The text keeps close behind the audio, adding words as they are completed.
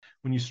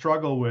when you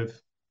struggle with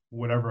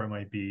whatever it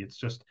might be, it's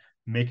just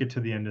make it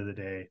to the end of the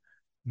day,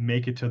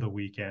 make it to the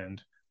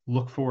weekend,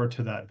 look forward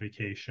to that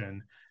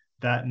vacation,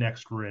 that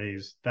next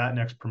raise, that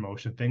next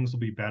promotion. Things will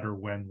be better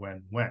when.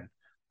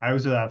 I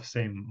was of that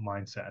same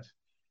mindset.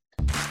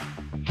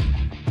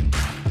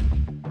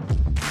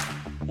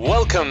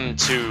 Welcome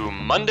to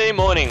Monday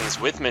Mornings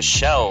with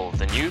Michelle,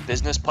 the new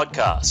business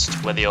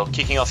podcast. Whether you're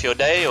kicking off your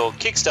day or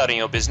kickstarting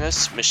your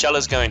business, Michelle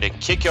is going to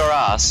kick your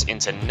ass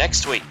into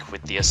next week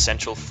with the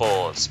essential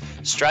fours: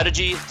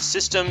 strategy,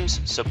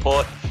 systems,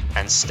 support,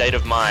 and state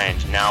of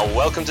mind. Now,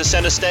 welcome to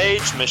center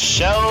stage,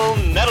 Michelle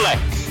Nedelec.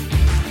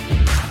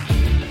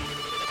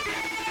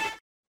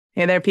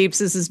 Hey there, peeps.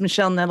 This is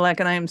Michelle Nedelec,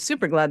 and I am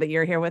super glad that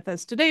you're here with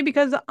us today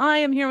because I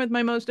am here with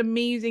my most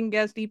amazing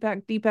guest,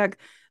 Deepak. Deepak,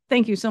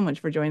 thank you so much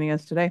for joining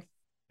us today.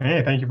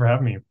 Hey, thank you for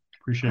having me.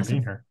 Appreciate Awesome.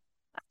 being here.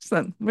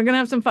 Excellent. We're going to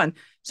have some fun.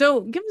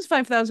 So give us a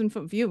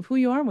 5,000-foot view of who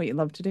you are and what you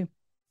love to do.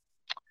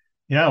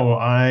 Yeah, well,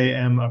 I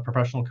am a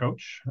professional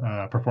coach,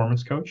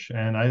 performance coach,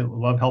 and I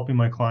love helping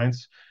my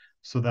clients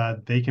so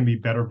that they can be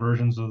better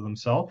versions of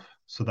themselves,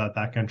 so that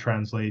that can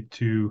translate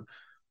to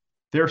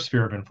their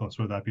sphere of influence,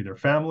 whether that be their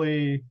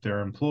family,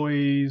 their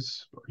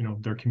employees,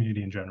 their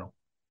community in general.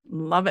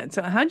 Love it.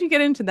 So how'd you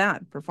get into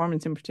that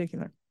performance in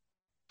particular?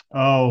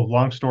 Oh,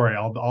 long story.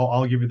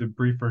 I'll give you the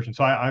brief version.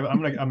 So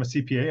I'm a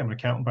CPA. I'm an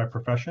accountant by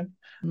profession.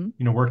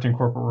 Mm-hmm. Worked in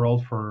corporate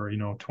world for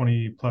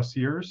 20 plus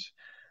years.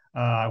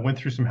 I went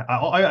through some.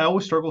 I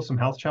always struggled with some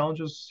health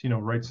challenges.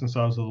 Right since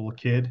I was a little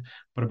kid.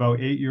 But about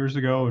 8 years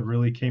ago, it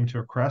really came to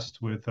a crest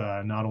with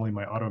not only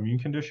my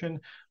autoimmune condition,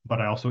 but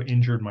I also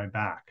injured my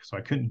back. So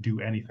I couldn't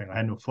do anything. I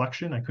had no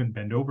flexion. I couldn't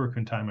bend over.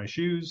 Couldn't tie my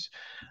shoes.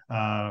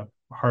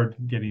 Hard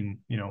getting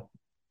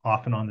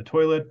off and on the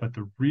toilet. But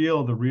the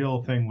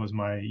real thing was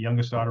my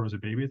youngest daughter was a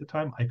baby at the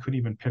time. I couldn't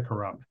even pick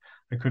her up.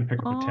 I couldn't pick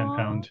up a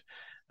 10-pound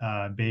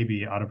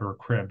baby out of her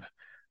crib.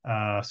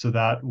 So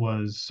that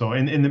was so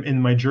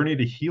in my journey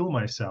to heal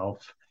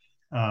myself,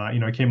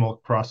 I came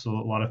across a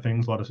lot of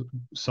things, a lot of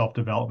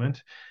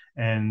self-development,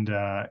 and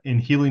in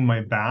healing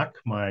my back,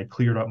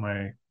 cleared up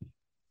my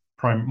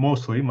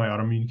mostly my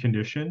autoimmune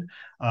condition.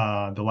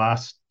 The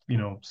last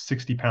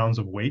 60 pounds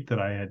of weight that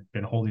I had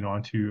been holding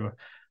on to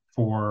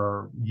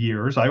for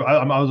years. I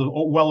was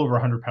well over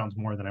 100 pounds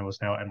more than I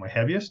was now at my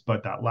heaviest,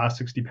 but that last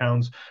 60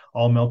 pounds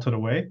all melted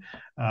away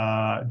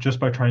just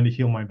by trying to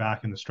heal my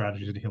back and the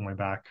strategies to heal my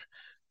back.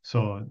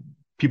 So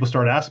people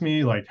started asking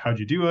me, like, how'd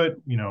you do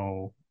it?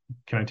 Can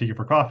I take you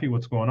for coffee?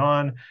 What's going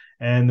on?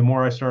 And the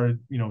more I started,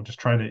 just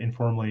trying to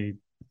informally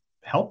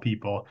help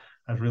people,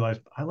 I've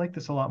realized I like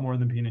this a lot more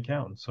than being an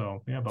accountant.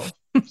 So yeah, about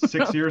 6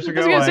 years I was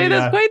ago, going to say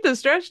that's quite the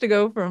stretch to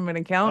go from an oh,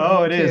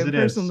 accountant it is, to it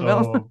is. personal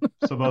development.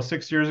 So about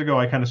 6 years ago,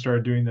 I kind of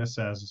started doing this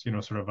as,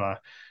 sort of a,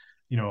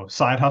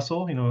 side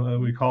hustle,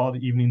 we call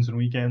it evenings and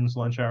weekends,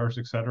 lunch hours,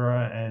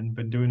 etc. And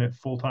been doing it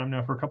full time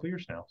now for a couple of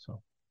years now.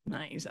 So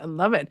Nice. I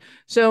love it.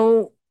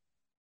 So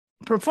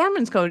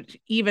performance coach,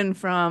 even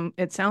from,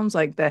 it sounds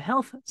like the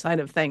health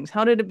side of things,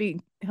 how did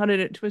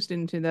it twist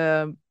into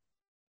the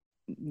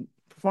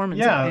performance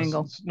yeah,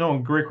 angle? no,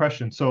 great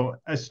question. So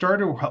I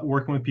started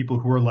working with people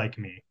who are like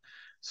me.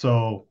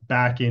 So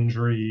back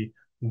injury,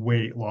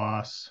 weight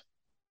loss,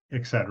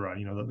 etc.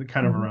 The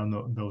kind of Mhm.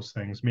 around those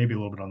things, maybe a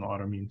little bit on the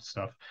autoimmune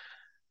stuff.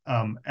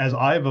 As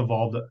I've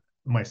evolved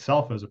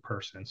myself as a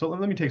person. So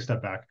let me take a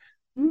step back.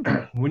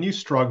 Mm. When you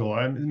struggle,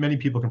 and many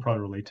people can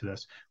probably relate to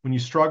this, when you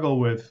struggle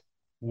with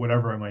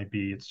whatever it might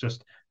be, it's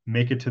just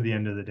make it to the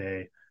end of the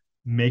day,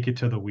 make it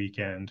to the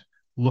weekend,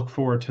 look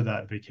forward to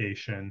that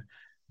vacation,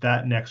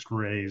 that next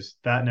raise,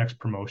 that next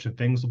promotion.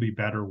 Things will be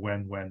better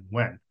when.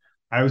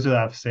 I was of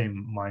that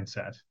same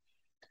mindset.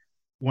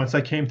 Once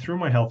I came through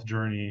my health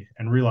journey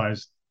and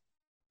realized,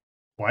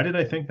 why did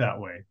I think that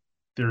way?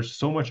 There's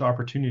so much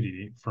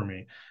opportunity for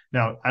me.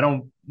 Now, I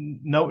don't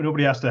no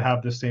nobody has to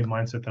have the same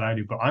mindset that I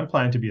do, but I'm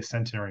planning to be a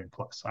centenarian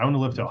plus. I want to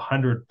live to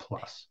 100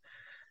 plus.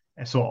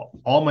 And so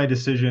all my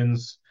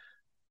decisions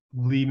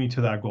lead me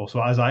to that goal.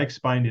 So as I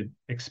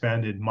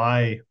expanded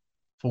my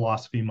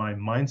philosophy, my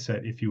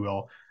mindset, if you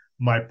will,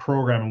 my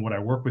program and what I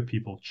work with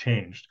people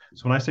changed.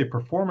 So when I say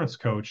performance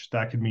coach,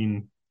 that could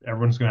mean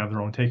everyone's going to have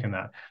their own take on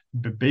that.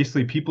 But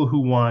basically people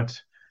who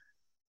want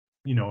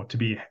to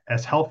be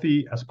as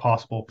healthy as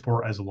possible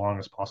for as long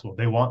as possible.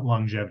 They want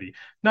longevity.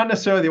 Not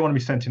necessarily they want to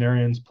be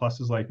centenarians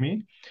pluses like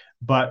me,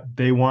 but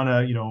they want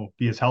to,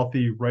 be as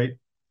healthy right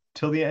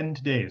till the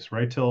end days,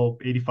 right till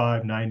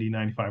 85, 90,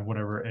 95,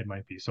 whatever it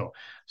might be. So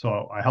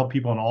I help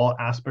people in all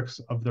aspects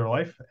of their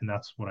life, and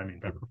that's what I mean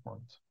by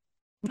performance.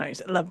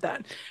 Nice. I love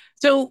that.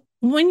 So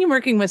when you're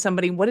working with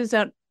somebody, what does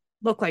that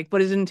look like? What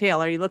does it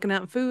entail? Are you looking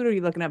at food? Are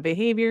you looking at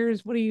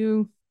behaviors? What are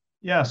you?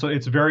 Yeah, so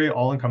it's very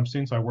all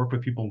encompassing. So I work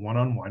with people one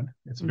on one.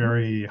 It's Mhm.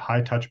 very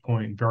high touch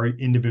point, very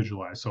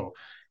individualized. So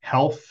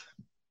health,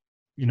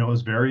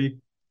 is very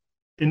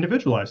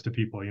individualized to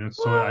people.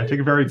 So I What? take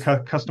a very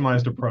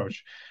customized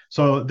approach.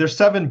 So there's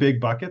 7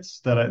 big buckets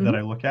that Hmm.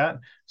 I look at.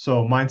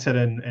 So mindset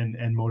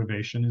and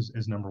motivation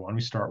is number one.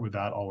 We start with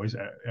that always.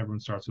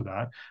 Everyone starts with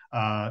that.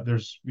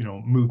 There's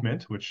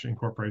movement, which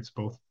incorporates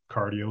both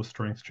cardio,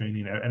 strength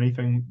training,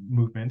 anything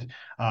movement.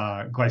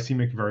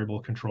 Glycemic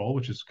variable control,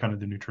 which is kind of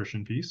the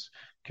nutrition piece,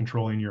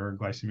 controlling your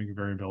glycemic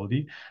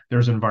variability.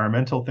 There's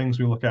environmental things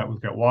we look at. We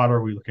look at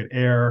water, we look at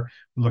air,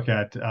 we look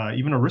at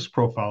even a risk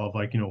profile of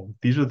like,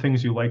 these are the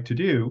things you like to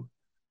do.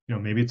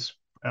 Maybe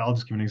I'll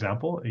just give an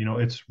example.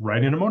 It's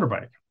riding a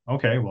motorbike.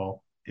 Okay,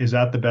 well, is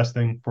that the best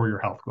thing for your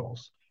health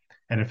goals?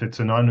 And if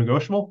it's a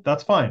non-negotiable,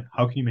 that's fine.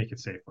 How can you make it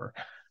safer?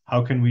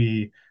 How can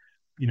we,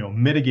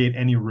 mitigate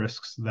any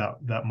risks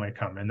that might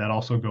come? And that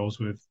also goes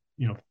with,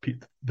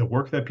 the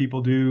work that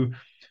people do,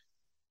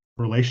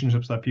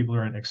 relationships that people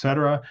are in,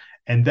 etc.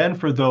 And then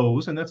for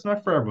those, and that's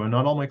not for everyone,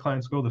 not all my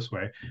clients go this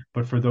way,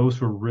 but for those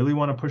who really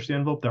want to push the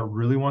envelope, that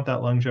really want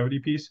that longevity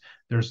piece,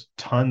 there's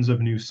tons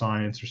of new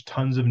science, there's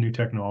tons of new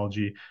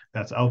technology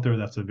that's out there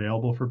that's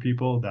available for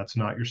people. That's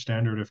not your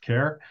standard of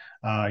care.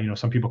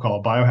 Some people call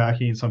it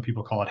biohacking, some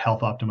people call it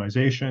health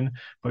optimization,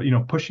 but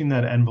pushing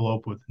that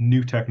envelope with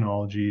new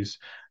technologies,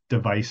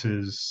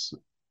 devices,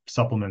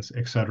 supplements,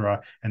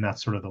 etc. And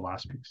that's sort of the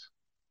last piece.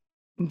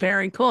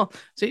 Very cool.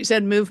 So you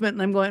said movement,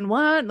 and I'm going,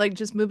 what? Like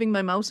just moving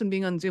my mouse and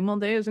being on Zoom all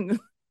day isn't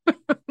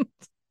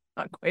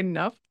not quite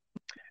enough.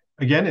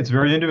 Again, it's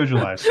very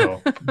individualized.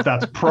 So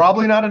that's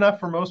probably not enough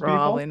for most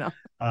Probably people.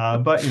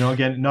 not. But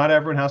again, not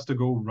everyone has to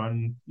go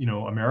run,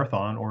 a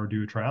marathon or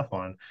do a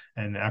triathlon.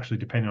 And actually,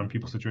 depending on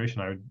people's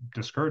situation, I would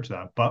discourage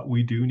that. But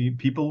we do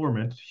need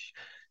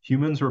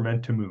humans were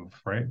meant to move,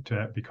 right?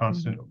 To be Mhm.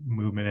 constant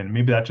movement. And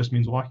maybe that just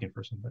means walking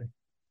for somebody.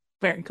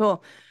 Very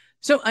cool.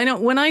 So I know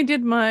when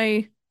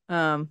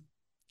um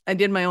I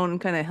did my own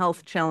kind of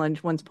health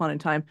challenge once upon a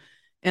time,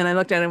 and I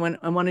looked at it and went,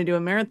 I want to do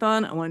a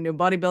marathon, I want to do a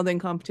bodybuilding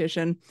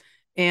competition,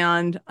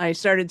 and I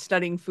started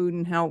studying food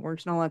and how it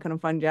works and all that kind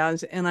of fun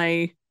jazz. And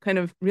I kind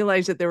of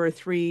realized that there were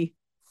three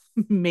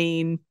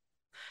main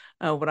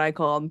what I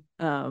called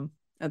at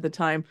the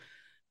time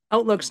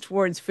outlooks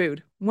towards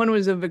food. One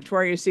was a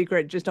Victoria's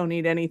Secret, just don't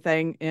eat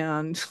anything,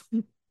 and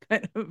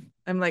kind of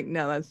I'm like,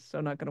 no, that's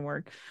so not going to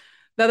work.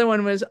 The other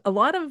one was a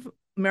lot of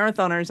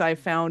marathoners I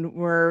found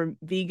were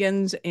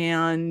vegans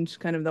and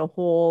kind of the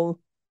whole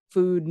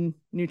food and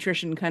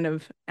nutrition kind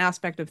of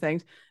aspect of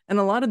things. And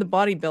a lot of the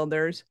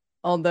bodybuilders,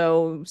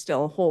 although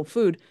still whole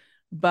food,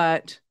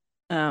 but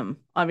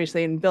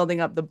obviously in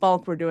building up the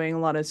bulk, we're doing a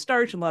lot of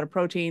starch, a lot of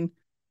protein,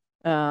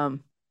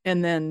 um,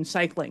 and then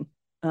cycling,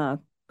 uh,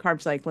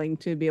 carb cycling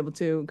to be able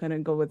to kind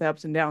of go with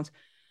ups and downs.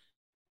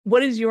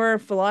 What is your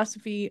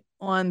philosophy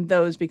on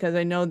those? Because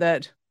I know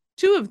that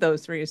two of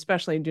those three,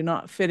 especially, do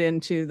not fit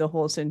into the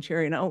whole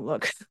Centurion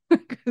outlook.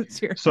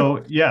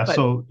 So yeah, But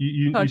so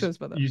talk to us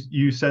about that.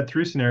 you said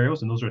 3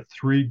 scenarios, and those are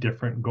 3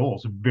 different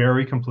goals,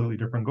 very completely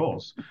different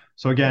goals.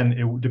 So Yeah. again,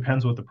 it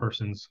depends what the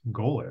person's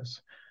goal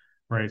is,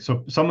 right?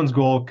 So someone's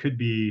goal could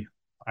be,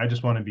 I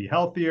just want to be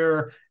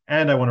healthier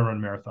and I want to run a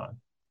marathon,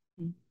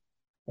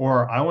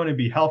 or I want to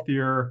be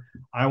healthier,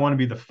 I want to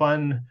be the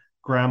fun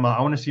grandma,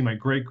 I want to see my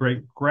great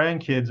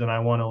grandkids, and I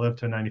want to live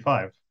to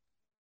 95,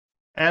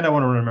 and I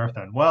want to run a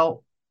marathon.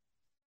 Well,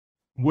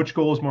 which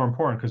goal is more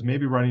important? Because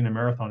maybe running a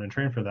marathon and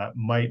train for that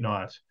might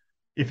not.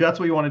 If that's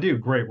what you want to do,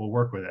 great, we'll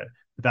work with it.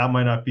 But that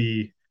might not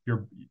be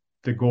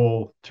the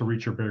goal to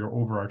reach your bigger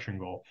overarching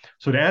goal.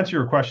 So to answer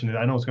your question,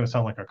 I know it's going to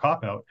sound like a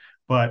cop out,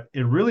 but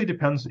it really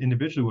depends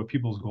individually what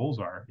people's goals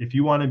are. If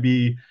you want to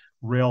be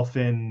rail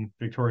thin,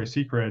 Victoria's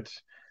Secret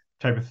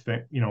type of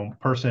thing,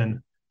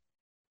 person,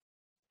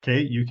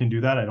 okay, you can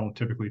do that. I don't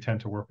typically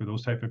tend to work with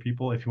those type of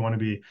people. If you want to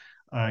be,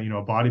 a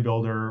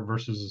bodybuilder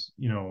versus,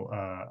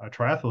 a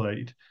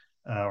triathlete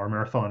or a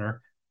marathoner,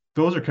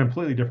 those are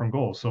completely different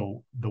goals.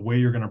 So the way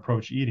you're going to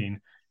approach eating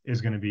is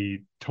going to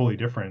be totally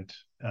different.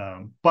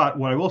 But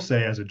what I will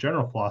say as a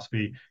general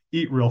philosophy,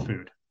 eat real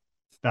food.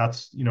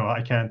 That's,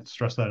 I can't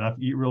stress that enough.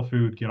 Eat real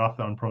food, get off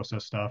the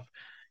unprocessed stuff.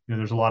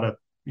 There's a lot of,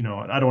 I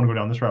don't want to go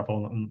down this rabbit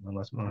hole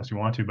unless you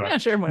want to, but Yeah,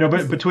 sure. Why not?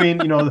 but between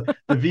the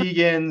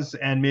vegans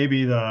and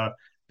maybe the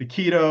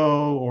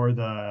keto or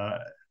the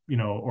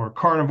or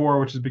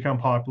carnivore, which has become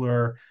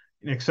popular,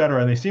 et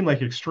cetera, and they seem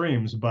like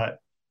extremes, but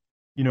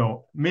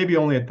maybe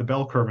only at the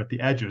bell curve at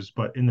the edges,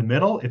 but in the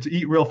middle, it's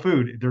eat real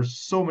food. There's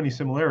so many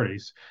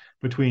similarities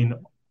between,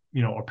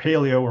 or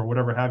paleo or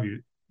whatever have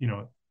you. You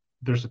know,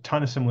 there's a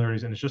ton of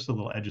similarities, and it's just the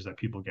little edges that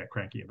people get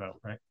cranky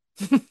about, right?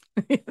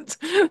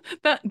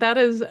 That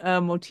is a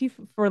motif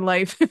for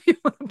life, if you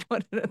want to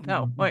put it at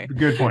that way.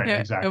 Good point. Yeah,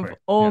 Exactly.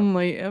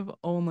 Yeah. if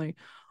only.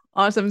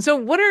 Awesome. So,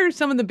 what are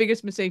some of the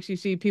biggest mistakes you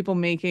see people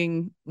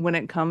making when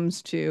it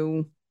comes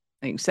to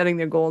like setting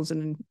their goals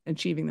and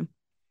achieving them?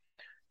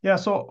 Yeah.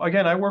 So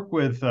again, I work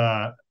with,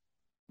 I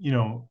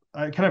kind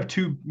of have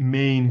 2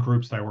 main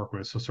groups that I work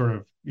with. So sort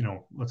of,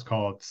 let's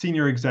call it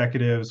senior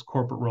executives,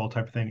 corporate role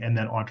type of thing, and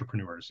then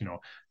entrepreneurs.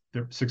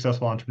 They're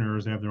successful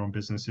entrepreneurs. They have their own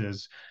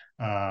businesses.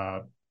 Uh,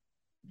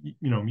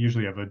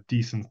 usually have a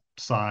decent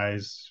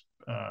size.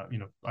 I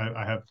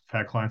have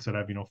had clients that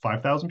have,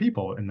 5,000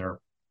 people in their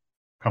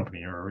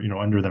company or, you know,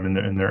 under them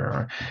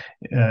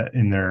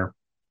in their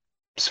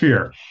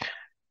sphere.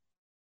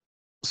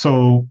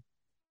 So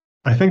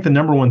I think the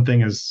number one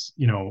thing is,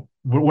 you know,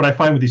 what I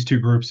find with these two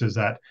groups is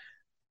that,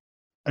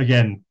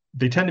 again,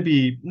 they tend to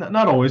be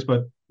not always,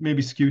 but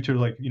maybe skewed to,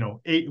 like, you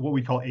know, what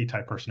we call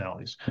A-type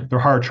personalities. They're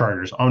hard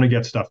chargers. I'm going to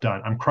get stuff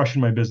done. I'm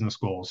crushing my business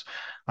goals.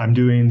 I'm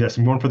doing this.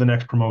 I'm going for the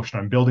next promotion.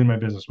 I'm building my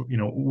business, you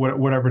know,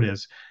 whatever it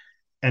is.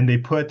 And they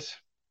put,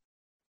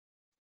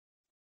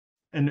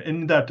 and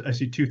in that, I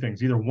see two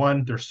things. Either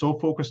one, they're so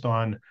focused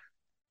on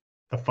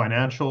the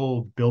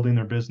financial, building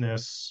their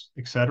business,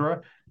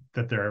 etc.,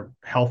 that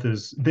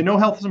they know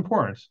health is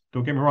important.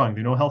 Don't get me wrong,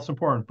 they know health's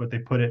important, but they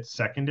put it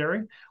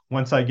secondary.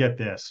 Once I get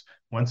this,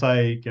 once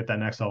I get that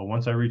next level,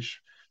 once I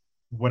reach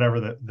whatever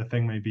the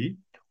thing may be,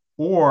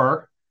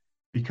 or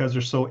because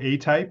they're so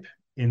A-type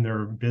in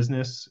their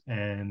business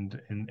and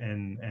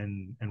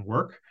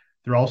work,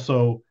 they're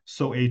also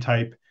so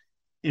A-type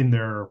in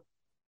their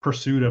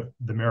pursuit of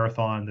the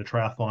marathon, the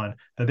triathlon,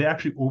 that they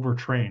actually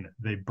overtrain.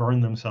 They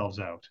burn themselves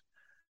out.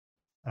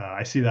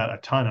 I see that a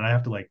ton, and I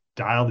have to like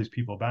dial these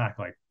people back.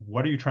 Like,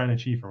 what are you trying to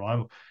achieve?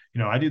 Well, you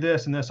know, I do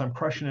this and this. I'm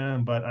crushing it,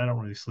 but I don't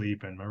really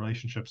sleep, and my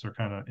relationships are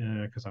kind of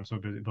because I'm so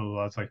busy. Blah, blah,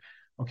 blah. It's like,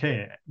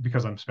 okay,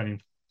 because I'm spending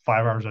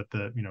 5 hours at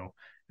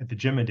the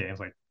gym a day. It's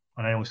like,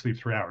 and I only sleep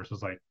 3 hours.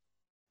 It's like,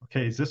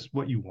 okay, is this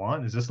what you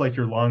want? Is this like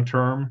your long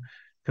term?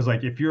 Because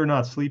like if you're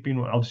not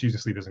sleeping, I'll just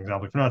use sleep as an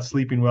example. If you're not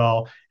sleeping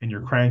well and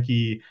you're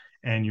cranky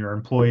and your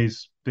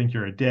employees think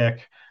you're a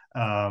dick,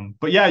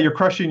 but yeah, you're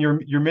crushing,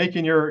 you're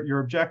making your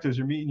objectives,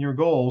 you're meeting your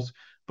goals.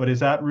 But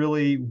is that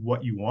really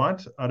what you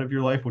want out of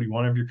your life? What do you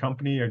want out of your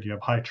company? Or do you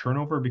have high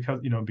turnover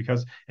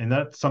because and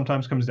that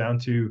sometimes comes down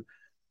to,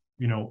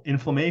 you know,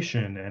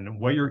 inflammation and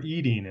what you're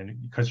eating and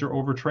because you're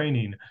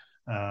overtraining,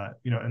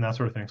 you know, and that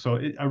sort of thing. So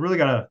I really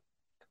gotta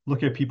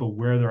look at people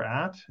where they're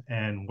at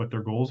and what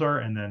their goals are,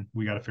 and then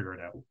we got to figure it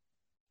out.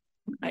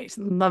 Nice.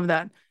 Love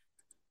that.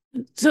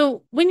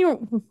 So when you're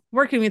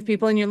working with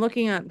people and you're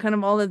looking at kind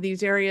of all of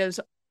these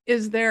areas,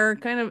 is there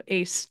kind of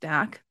a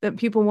stack that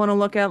people want to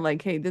look at?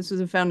 Like, hey, this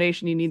is a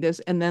foundation, you need this,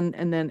 and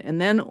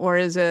then, or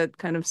is it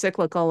kind of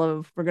cyclical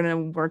of we're going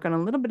to work on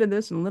a little bit of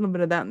this and a little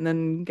bit of that and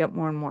then get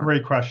more and more?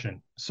 Great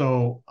question.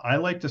 So I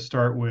like to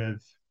start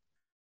with,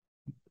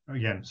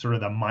 again, sort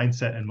of the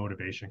mindset and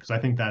motivation, because I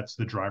think that's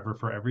the driver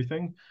for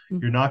everything.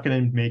 Mm. You're not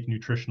going to make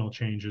nutritional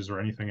changes or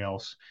anything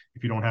else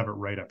if you don't have it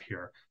right up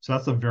here. So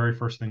that's the very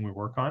first thing we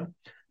work on.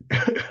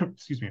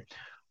 Excuse me.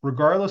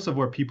 Regardless of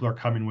what people are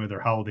coming with or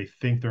how they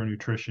think their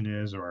nutrition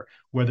is or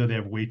whether they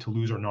have weight to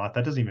lose or not,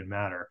 that doesn't even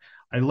matter.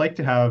 I like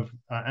to have,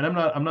 and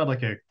I'm not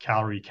like a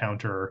calorie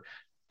counter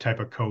type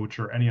of coach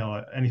or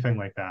anything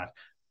like that,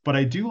 but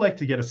I do like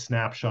to get a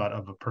snapshot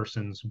of a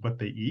person's what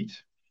they eat.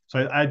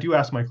 So I do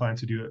ask my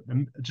clients to do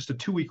just a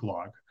 2 week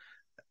log,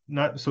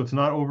 not so it's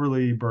not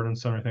overly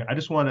burdensome or anything. I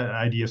just want an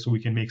idea so we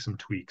can make some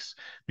tweaks,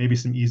 maybe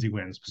some easy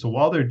wins. So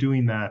while they're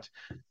doing that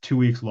 2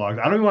 weeks log,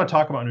 I don't even want to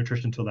talk about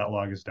nutrition until that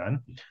log is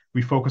done.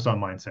 We focus on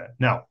mindset.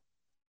 Now,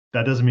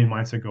 that doesn't mean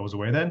mindset goes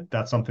away then.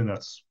 That's something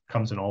that's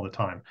comes in all the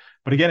time.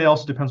 But again, it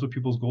also depends what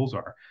people's goals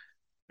are.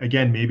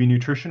 Again, maybe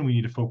nutrition, we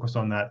need to focus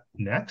on that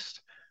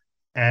next.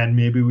 And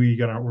maybe we're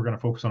gonna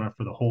focus on it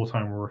for the whole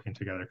time we're working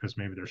together because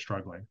maybe they're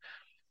struggling.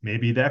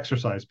 Maybe the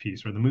exercise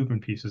piece or the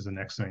movement piece is the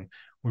next thing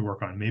we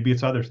work on. Maybe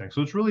it's other things.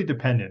 So it's really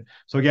dependent.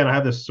 So again, I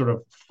have this sort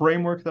of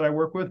framework that I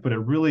work with, but it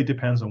really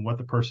depends on what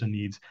the person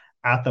needs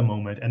at the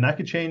moment. And that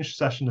could change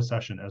session to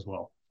session as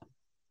well.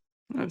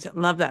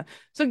 Love that.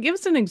 So give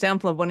us an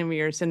example of one of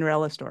your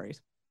Cinderella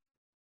stories.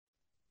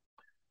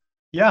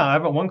 Yeah, I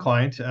have one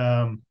client,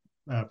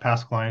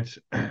 past client.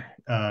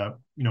 You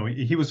know,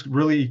 he was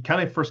really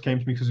kind of first came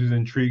to me because he was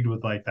intrigued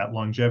with like that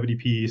longevity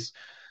piece,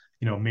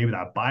 you know, maybe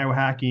that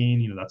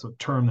biohacking, you know, that's a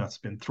term that's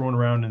been thrown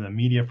around in the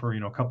media for, you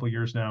know, a couple of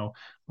years now.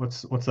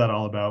 What's that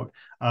all about?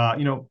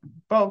 You know,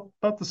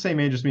 about the same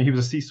age as me. He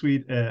was a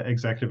C-suite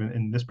executive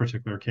in this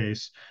particular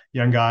case,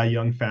 young guy,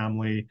 young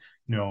family,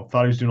 you know,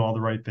 thought he was doing all the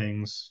right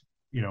things,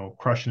 you know,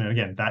 crushing it.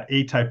 Again, that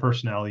A-type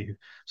personality.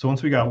 So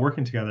once we got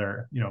working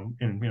together, you know,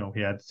 and, you know, he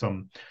had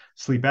some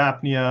sleep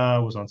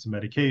apnea, was on some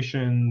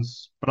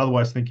medications, but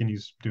otherwise thinking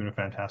he's doing a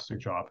fantastic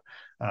job,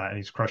 and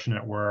he's crushing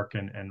at work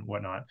and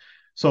whatnot.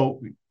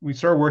 So we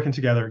started working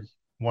together.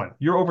 One,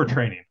 you're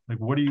overtraining. Like,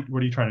 what are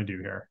you trying to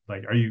do here?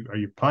 Like, are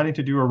you planning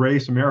to do a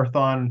race, a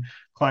marathon,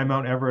 climb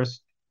Mount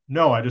Everest?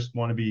 No, I just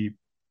want to be,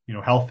 you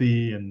know,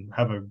 healthy and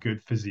have a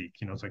good physique.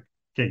 You know, it's like,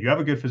 okay, you have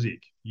a good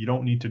physique. You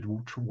don't need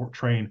to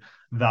train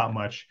that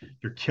much.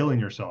 You're killing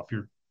yourself.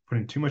 You're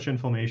putting too much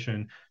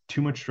inflammation,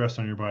 too much stress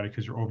on your body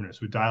because you're overdoing it.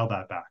 So we dial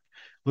that back.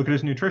 Look at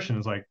his nutrition.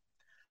 It's like,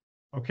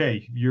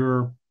 okay,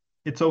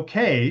 it's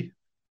okay,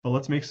 but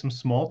let's make some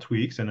small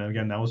tweaks. And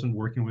again, that wasn't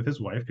working with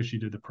his wife because she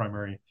did the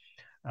primary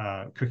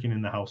cooking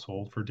in the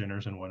household for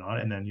dinners and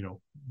whatnot. And then, you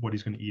know, what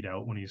he's going to eat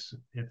out when he's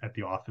at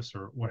the office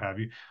or what have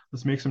you.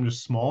 Let's make some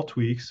just small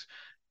tweaks,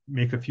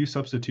 make a few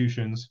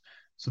substitutions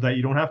so that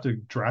you don't have to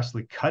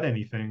drastically cut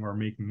anything or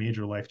make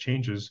major life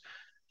changes.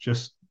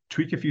 Just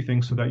tweak a few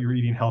things so that you're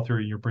eating healthier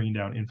and you're bringing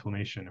down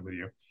inflammation with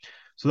you.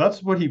 So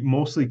that's what he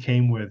mostly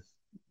came with,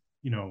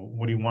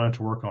 what he wanted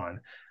to work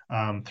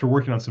on. Through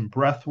working on some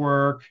breath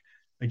work,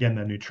 again,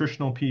 the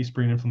nutritional piece,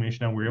 bringing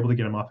inflammation down, we were able to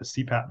get him off a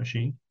CPAP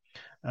machine.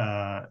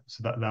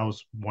 So that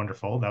was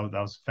wonderful. That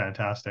was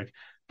fantastic.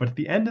 But at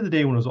the end of the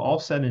day, when it was all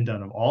said and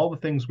done, of all the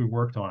things we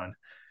worked on,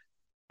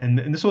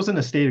 and this wasn't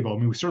a stated goal. I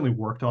mean, we certainly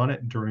worked on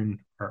it during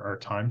our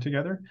time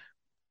together,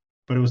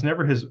 but it was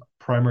never his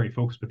primary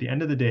focus. But at the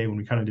end of the day, when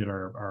we kind of did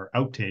our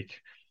outtake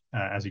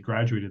as he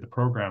graduated the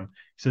program,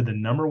 he said the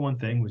number one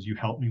thing was, you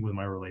helped me with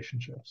my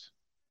relationships.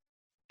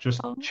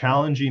 Just Oh,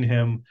 challenging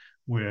him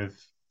with,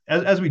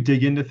 as we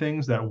dig into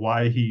things, that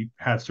why he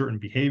had certain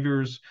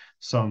behaviors,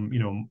 some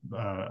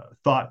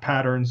thought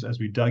patterns, as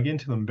we dug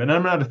into them. But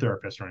I'm not a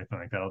therapist or anything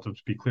like that, I'll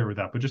just be clear with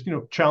that, but just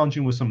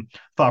challenging with some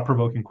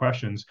thought-provoking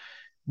questions.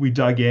 We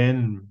dug in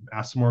and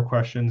asked some more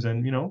questions,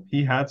 and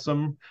he had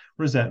some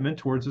resentment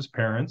towards his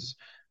parents,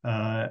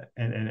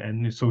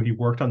 and so he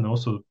worked on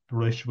those. So the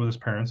relationship with his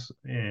parents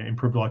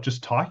improved a lot,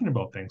 just talking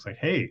about things like,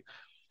 hey,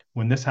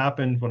 when this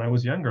happened when I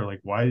was younger, like,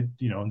 why,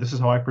 this is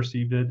how I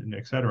perceived it, and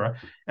et cetera.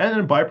 And then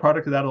a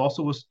byproduct of that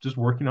also was just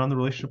working on the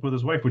relationship with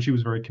his wife, which he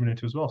was very committed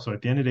to as well. So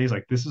at the end of the day, he's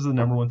like, this is the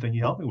number one thing he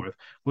helped me with,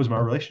 was my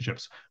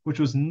relationships,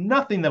 which was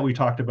nothing that we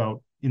talked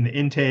about in the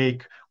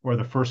intake or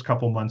the first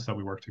couple months that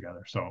we worked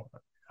together. So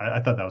I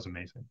thought that was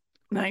amazing.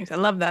 nice. I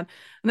love that.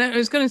 And I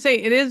was going to say,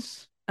 it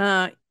is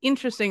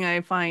interesting.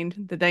 I find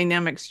the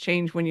dynamics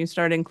change when you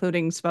start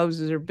including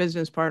spouses or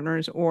business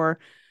partners, or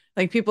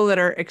like people that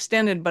are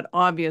extended, but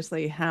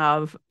obviously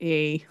have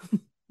a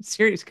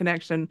serious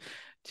connection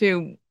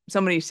to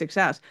somebody's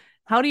success.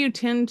 How do you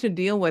tend to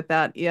deal with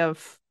that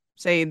if,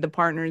 say, the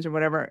partners or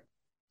whatever,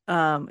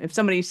 if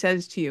somebody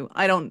says to you,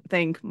 I don't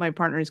think my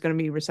partner is going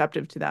to be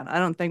receptive to that. I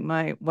don't think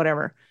my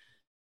whatever.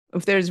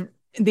 If there's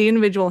the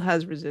individual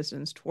has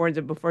resistance towards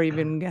it before you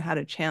even had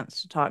a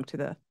chance to talk to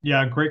the.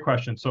 Yeah, great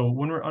question. So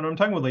when I'm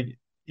talking with like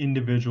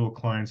individual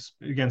clients,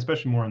 again,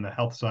 especially more on the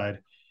health side,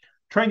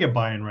 try and get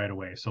buy-in right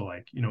away. So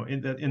like,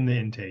 in the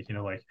intake,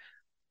 like,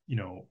 you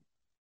know,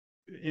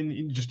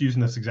 in just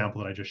using this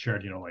example that I just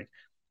shared, like,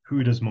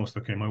 who does most?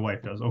 Okay, my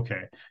wife does.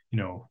 Okay,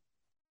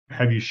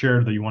 have you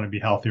shared that you want to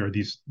be healthy, or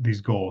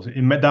these goals?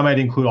 That might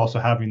include also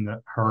having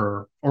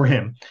her or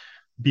him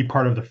be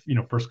part of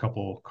the first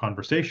couple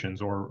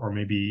conversations, or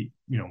maybe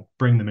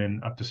bring them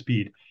in up to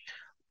speed.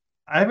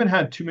 I haven't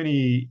had too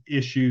many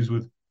issues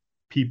with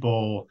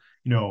people,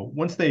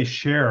 once they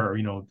share,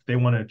 they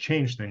want to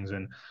change things,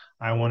 and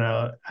I want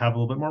to have a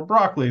little bit more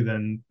broccoli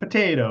than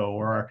potato,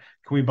 or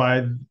can we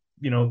buy,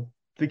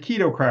 the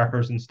keto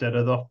crackers instead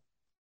of the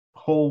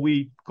whole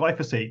wheat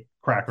glyphosate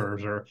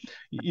crackers, or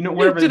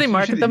whatever. Do they It's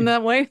market them usually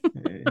that way?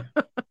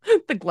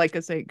 The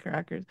glyphosate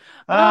crackers.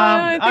 I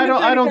I think I'm don't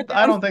trying I to cut don't I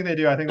down. don't think they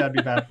do. I think that'd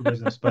be bad for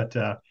business. But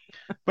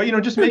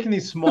just making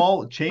these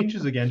small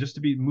changes again, just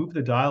to be move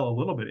the dial a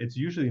little bit. It's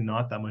usually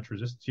not that much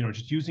resistance.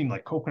 Just using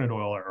like coconut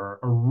oil, or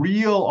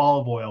real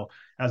olive oil,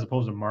 as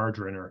opposed to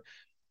margarine, or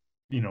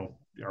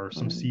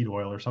some Mm, seed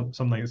oil, or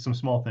something like some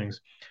small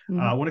things.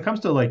 mhm. When it comes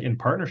to like in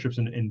partnerships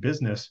in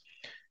business,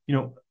 you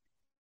know,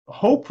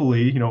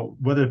 hopefully,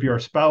 whether it be our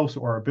spouse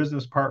or our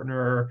business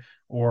partner,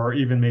 or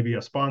even maybe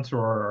a sponsor,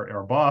 or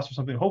our boss or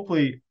something,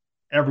 hopefully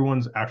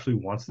everyone's actually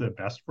wants the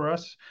best for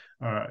us,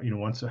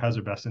 wants has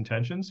their best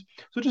intentions.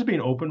 So just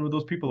being open with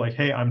those people, like,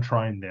 hey, I'm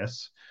trying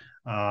this.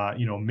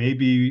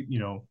 Maybe,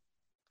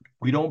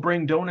 we don't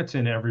bring donuts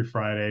in every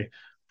Friday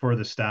for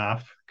the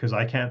staff because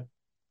I can't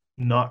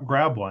not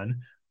grab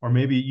one. Or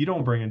maybe you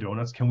don't bring in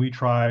donuts. Can we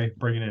try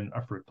bringing in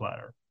a fruit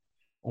platter?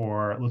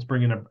 Or let's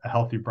bring in a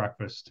healthy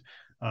breakfast.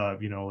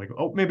 Like,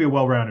 oh, maybe a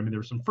well-rounded. I mean,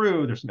 there's some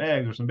fruit, there's some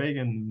eggs, there's some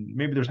bacon,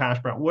 maybe there's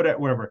hash brown,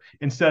 whatever,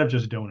 instead of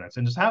just donuts.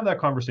 And just have that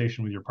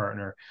conversation with your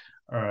partner,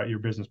 your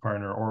business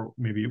partner, or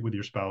maybe with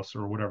your spouse,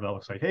 or whatever that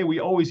looks like. Hey, we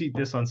always eat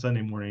this on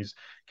Sunday mornings.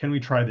 Can we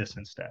try this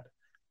instead?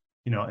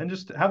 And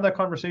just have that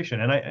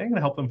conversation. And I'm going to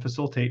help them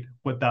facilitate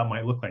what that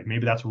might look like.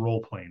 Maybe that's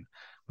role playing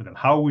with them.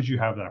 How would you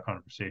have that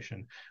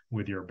conversation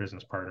with your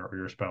business partner or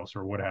your spouse,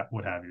 or what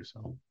have you?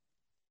 So.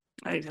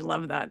 I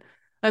love that.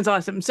 That's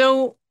awesome.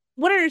 So,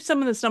 what are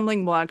some of the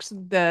stumbling blocks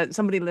that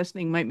somebody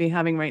listening might be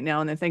having right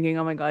now, and they're thinking,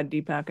 "Oh my God,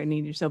 Deepak, I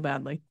need you so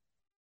badly."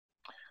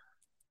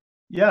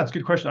 Yeah, it's a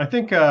good question. I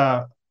think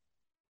a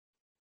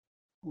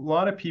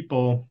lot of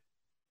people.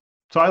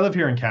 So I live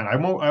here in Canada.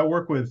 I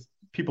work with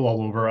people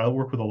all over. I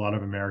work with a lot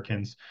of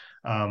Americans.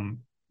 A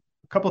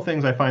couple of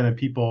things I find that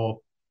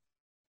people.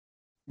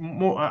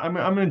 I'm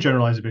going to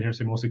generalize a bit here,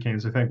 say mostly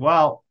Canadians. I think,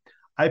 well,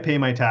 I pay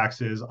my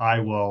taxes. I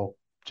will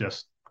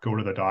just go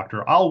to the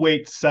doctor. I'll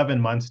wait 7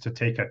 months to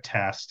take a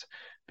test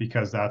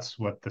because that's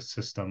what the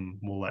system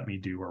will let me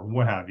do, or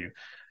what have you.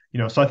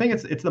 So I think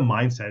it's the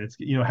mindset. It's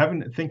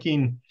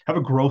have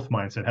a growth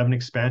mindset, have an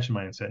expansion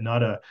mindset,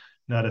 not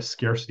a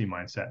scarcity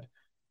mindset.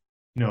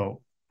 you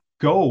know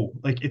go,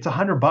 like, it's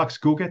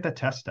 $100, go get that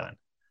test done.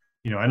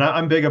 And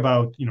I'm big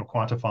about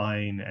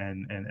quantifying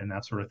and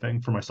that sort of thing,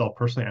 for myself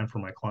personally and for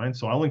my clients.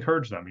 So I'll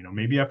encourage them.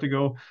 Maybe you have to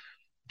go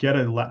get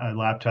a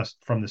lab test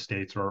from the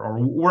States, or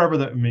wherever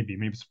that may be.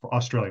 Maybe it's for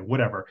Australia,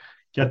 whatever.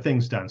 get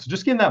things done. So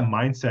just getting that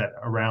mindset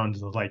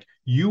around like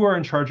you are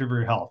in charge of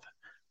your health,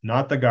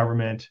 not the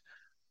government,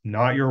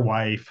 not your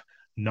wife,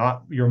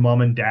 not your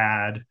mom and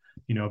dad,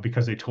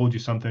 because they told you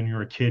something,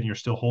 you're a kid and you're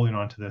still holding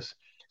on to this.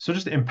 So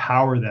just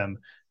empower them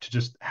to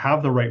just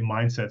have the right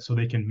mindset so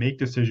they can make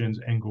decisions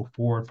and go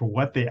forward for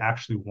what they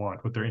actually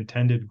want, what their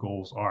intended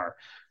goals are.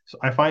 So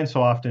I find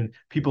so often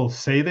people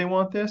say they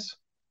want this,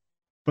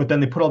 but then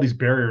they put all these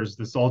barriers.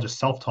 This is all just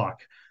self-talk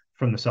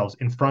from themselves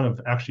in front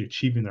of actually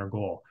achieving their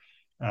goal.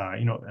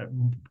 I've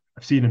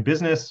seen it in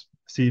business,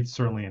 see it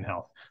certainly in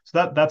health.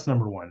 So that's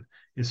number one,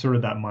 is sort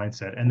of that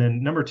mindset. And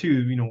then number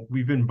two,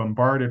 we've been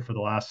bombarded for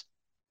the last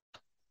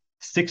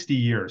 60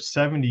 years,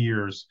 70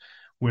 years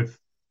with,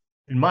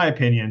 in my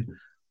opinion,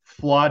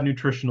 flawed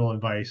nutritional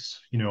advice.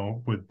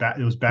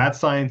 It was bad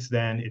science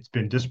then, it's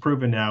been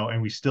disproven now,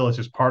 and it's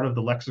just part of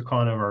the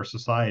lexicon of our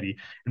society,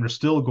 and we're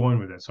still going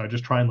with it. So I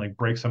just try and like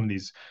break some of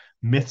these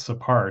myths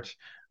apart,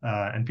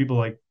 and people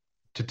like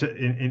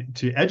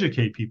to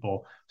educate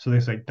people, so they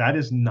say that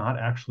is not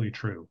actually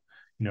true.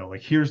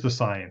 Like here's the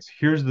science,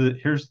 here's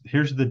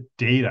the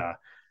data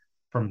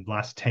from the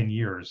last 10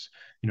 years,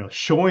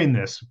 showing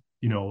this,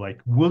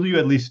 like, will you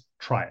at least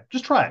try it?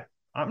 Just try it.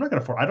 I'm not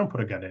going to, I don't put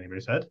a gun to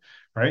anybody's head,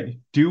 right?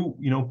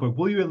 But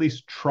will you at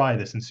least try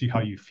this and see how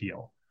you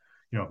feel?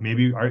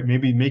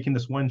 Maybe making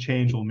this one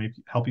change will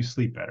help you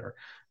sleep better.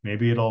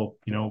 Maybe it'll,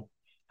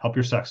 help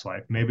your sex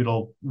life. Maybe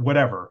it'll,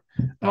 whatever.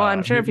 Well,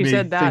 I'm sure if you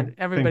said that, think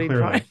everybody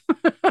clearly.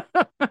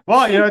 try.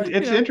 Well,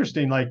 it's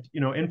interesting, like,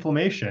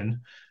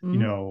 inflammation,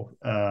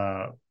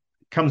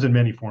 comes in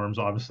many forms,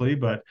 obviously,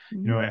 but,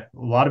 a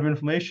lot of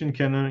inflammation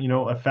can,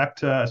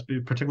 affect,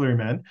 particularly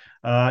men,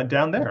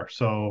 down there.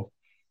 So,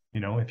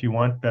 if you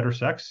want better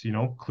sex,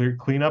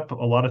 clean up a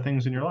lot of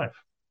things in your life,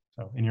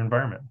 so in your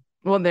environment.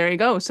 Well, there you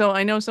go. So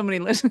I know somebody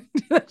listening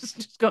to this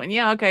just going,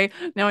 yeah, okay,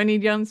 now I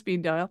need you on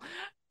speed dial.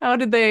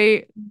 They're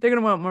going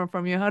to want more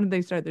from you. How did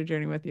they start their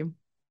journey with you?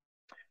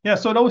 Yeah,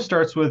 so it always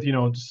starts with,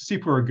 just to see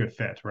if we're a good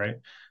fit, right?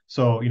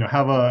 So,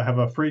 have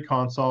a free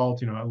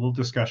consult, a little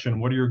discussion.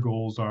 What are your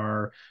goals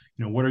are,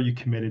 what are you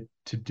committed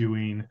to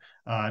doing,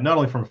 not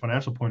only from a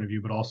financial point of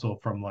view, but also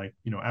from like,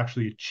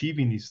 actually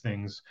achieving these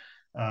things,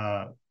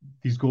 uh,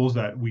 these goals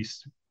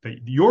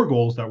your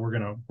goals that we're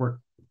gonna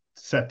work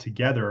set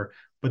together,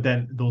 but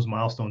then those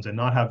milestones, and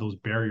not have those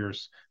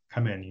barriers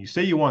come in. You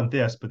say you want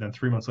this, but then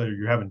 3 months later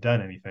you haven't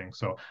done anything.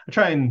 So I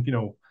try and,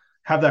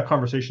 have that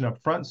conversation up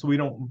front so we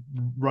don't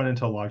run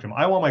into a logjam.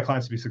 I want my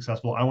clients to be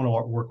successful. I want to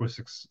work with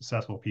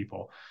successful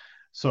people.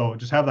 So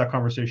just have that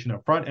conversation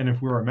up front. And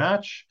if we're a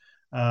match,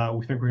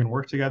 we think we're going to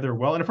work together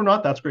well. And if we're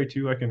not, that's great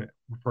too. I can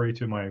refer you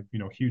to my,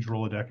 huge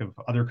Rolodex of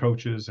other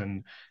coaches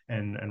and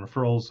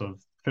referrals of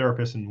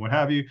therapists and what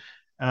have you.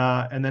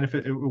 And then if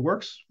it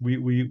works,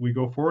 we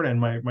go forward. And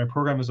my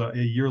program is a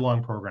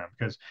year-long program,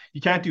 because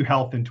you can't do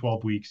health in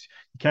 12 weeks.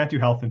 You can't do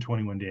health in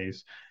 21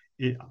 days.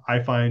 I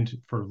find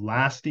for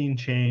lasting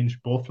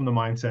change, both from the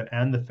mindset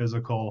and the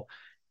physical,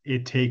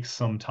 it takes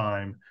some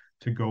time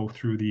to go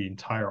through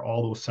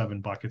all those 7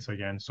 buckets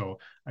again. So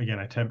again,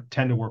 I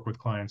tend to work with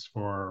clients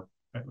for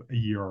a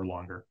year or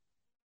longer.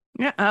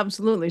 Yeah,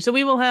 absolutely. So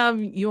we will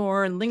have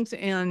your links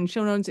and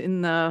show notes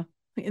in the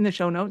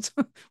show notes.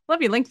 We'll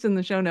have your links in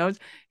the show notes.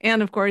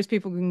 And of course,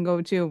 people can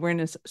go to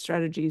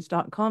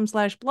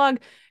awarenessstrategies.com/blog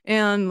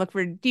and look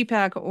for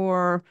Deepak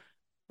or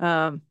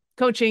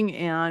coaching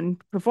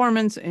and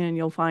performance, and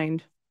you'll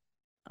find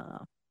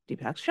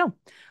Deepak's show.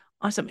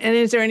 Awesome. And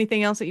is there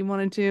anything else that you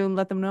wanted to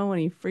let them know?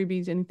 Any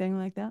freebies, anything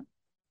like that?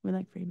 We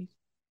like freebies.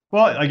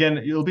 Well, again,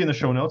 it'll be in the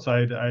show notes.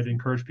 I'd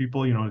encourage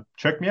people,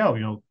 check me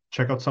out,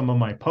 check out some of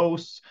my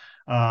posts.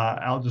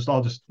 I'll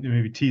just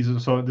maybe tease it.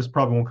 So this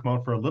probably won't come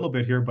out for a little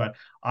bit here, but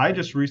I'm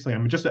just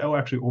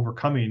actually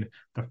overcoming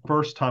the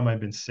first time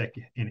I've been sick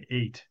in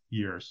 8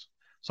 years.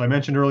 So I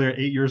mentioned earlier,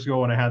 8 years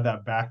ago, when I had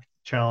that back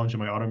challenge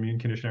and my autoimmune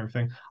condition and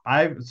everything,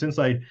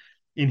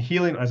 in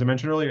healing, as I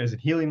mentioned earlier, as in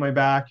healing my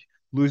back,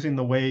 losing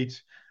the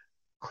weight,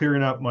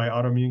 clearing up my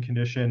autoimmune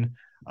condition,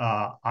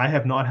 I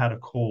have not had a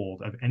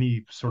cold of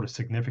any sort of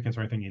significance or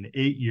anything in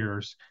 8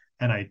 years,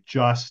 and I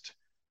just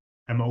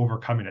am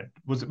overcoming it.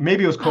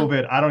 Maybe it was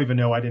COVID. I don't even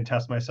know. I didn't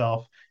test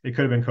myself. It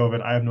could have been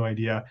COVID. I have no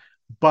idea.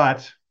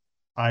 But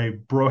I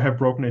have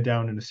broken it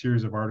down in a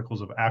series of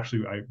articles of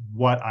actually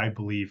what I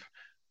believe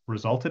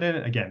resulted in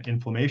it. Again,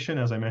 inflammation,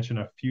 as I mentioned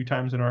a few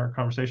times in our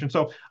conversation.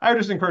 So I would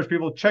just encourage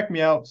people, check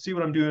me out, see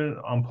what I'm doing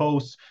on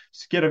posts,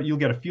 you'll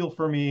get a feel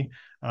for me.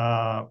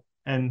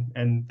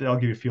 And they'll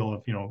give you a feel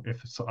of,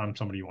 if I'm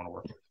somebody you want to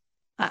work with.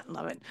 I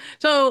love it.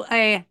 So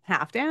I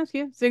have to ask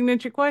you,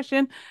 signature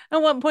question.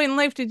 At what point in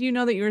life did you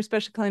know that you were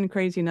special kind of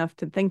crazy enough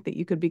to think that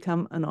you could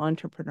become an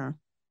entrepreneur?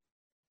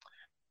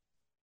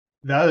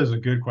 That is a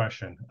good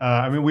question.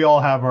 I mean, we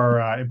all have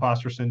our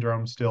imposter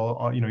syndrome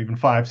still, even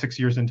 5, 6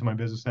 years into my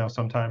business now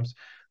sometimes.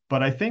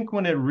 But I think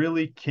when it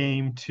really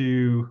came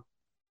to,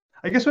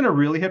 I guess when it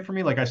really hit for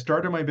me, like I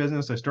started my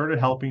business, I started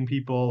helping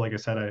people. Like I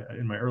said,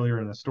 earlier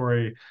in the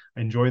story,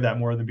 I enjoyed that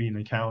more than being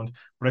an accountant.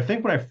 But I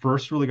think when I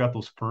first really got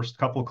those first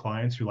couple of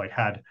clients who like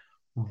had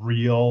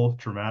real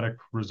dramatic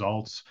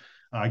results,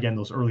 Again,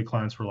 those early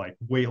clients were like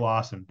weight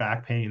loss and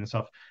back pain and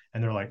stuff.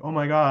 And they're like, oh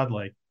my God,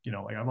 like,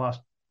 like I've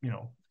lost,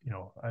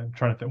 I'm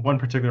trying to think. One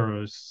particular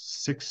was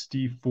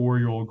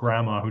 64-year-old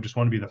grandma who just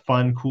wanted to be the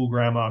fun, cool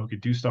grandma who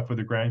could do stuff with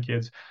her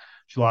grandkids.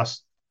 She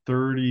lost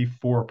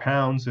 34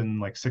 pounds in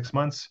like 6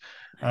 months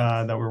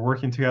that we're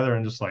working together,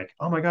 and just like,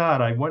 oh my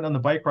God, I went on the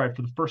bike ride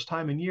for the first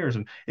time in years.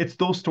 And it's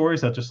those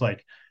stories that just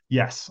like,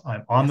 yes,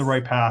 I'm on the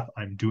right path.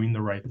 I'm doing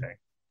the right thing.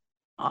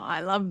 Oh,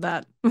 I love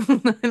that.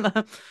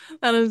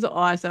 That is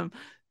awesome.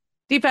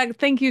 Deepak,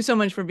 thank you so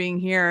much for being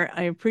here.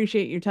 I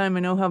appreciate your time. I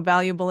know how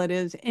valuable it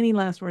is. Any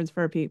last words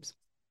for our peeps?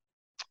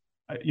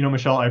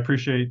 Michelle, I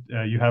appreciate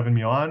you having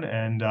me on,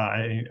 and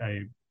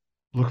I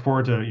look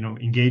forward to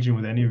engaging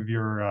with any of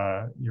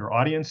your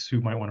audience who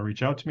might want to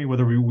reach out to me,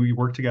 whether we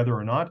work together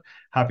or not.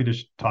 Happy to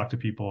talk to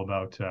people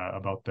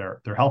about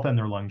their health and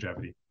their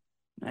longevity.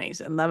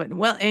 Nice. I love it.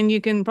 Well, and you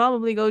can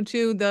probably go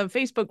to the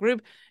Facebook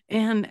group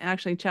and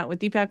actually chat with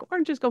Deepak, or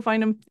just go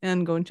find him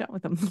and go and chat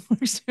with him.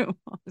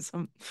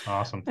 Awesome.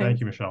 Awesome. Thank Thanks.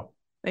 you, Michelle.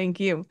 Thank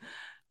you.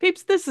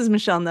 Peeps, this is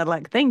Michelle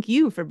Nedlock. Thank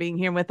you for being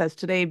here with us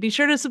today. Be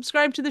sure to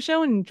subscribe to the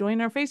show and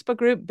join our Facebook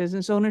group,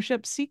 Business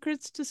Ownership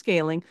Secrets to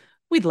Scaling.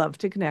 We'd love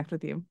to connect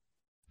with you.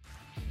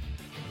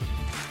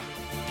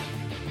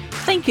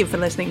 Thank you for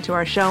listening to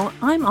our show.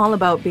 I'm all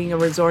about being a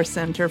resource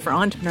center for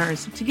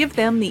entrepreneurs to give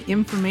them the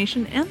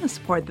information and the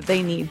support that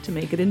they need to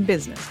make it in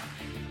business.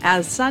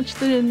 As such,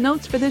 the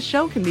notes for this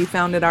show can be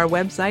found at our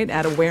website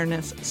at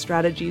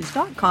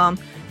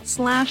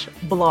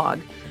awarenessstrategies.com/blog.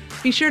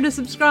 Be sure to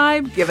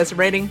subscribe, give us a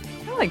rating.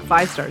 I like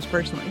 5 stars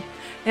personally,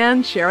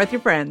 and share with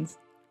your friends.